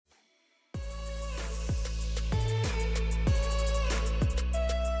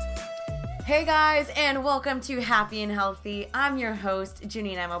Hey guys, and welcome to Happy and Healthy. I'm your host,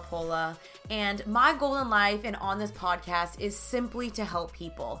 Jeanine Amapola, and my goal in life and on this podcast is simply to help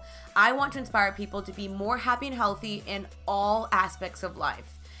people. I want to inspire people to be more happy and healthy in all aspects of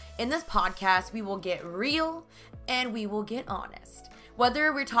life. In this podcast, we will get real and we will get honest.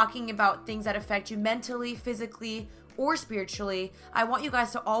 Whether we're talking about things that affect you mentally, physically, or spiritually, I want you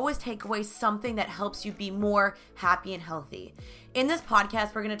guys to always take away something that helps you be more happy and healthy. In this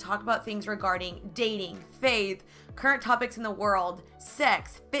podcast, we're going to talk about things regarding dating, faith, current topics in the world,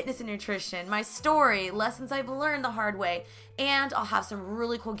 sex, fitness and nutrition, my story, lessons I've learned the hard way, and I'll have some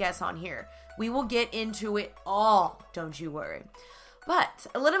really cool guests on here. We will get into it all, don't you worry. But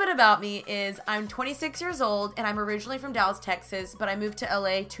a little bit about me is I'm 26 years old and I'm originally from Dallas, Texas, but I moved to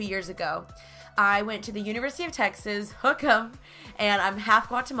LA 2 years ago. I went to the University of Texas, hook 'em, and I'm half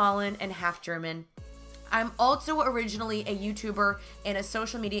Guatemalan and half German. I'm also originally a YouTuber and a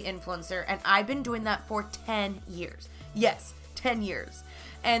social media influencer, and I've been doing that for 10 years. Yes, 10 years.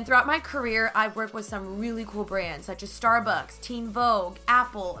 And throughout my career, I've worked with some really cool brands such as Starbucks, Teen Vogue,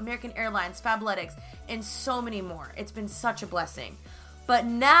 Apple, American Airlines, Fabletics, and so many more. It's been such a blessing. But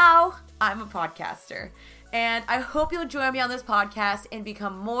now I'm a podcaster, and I hope you'll join me on this podcast and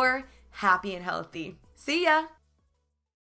become more happy and healthy. See ya!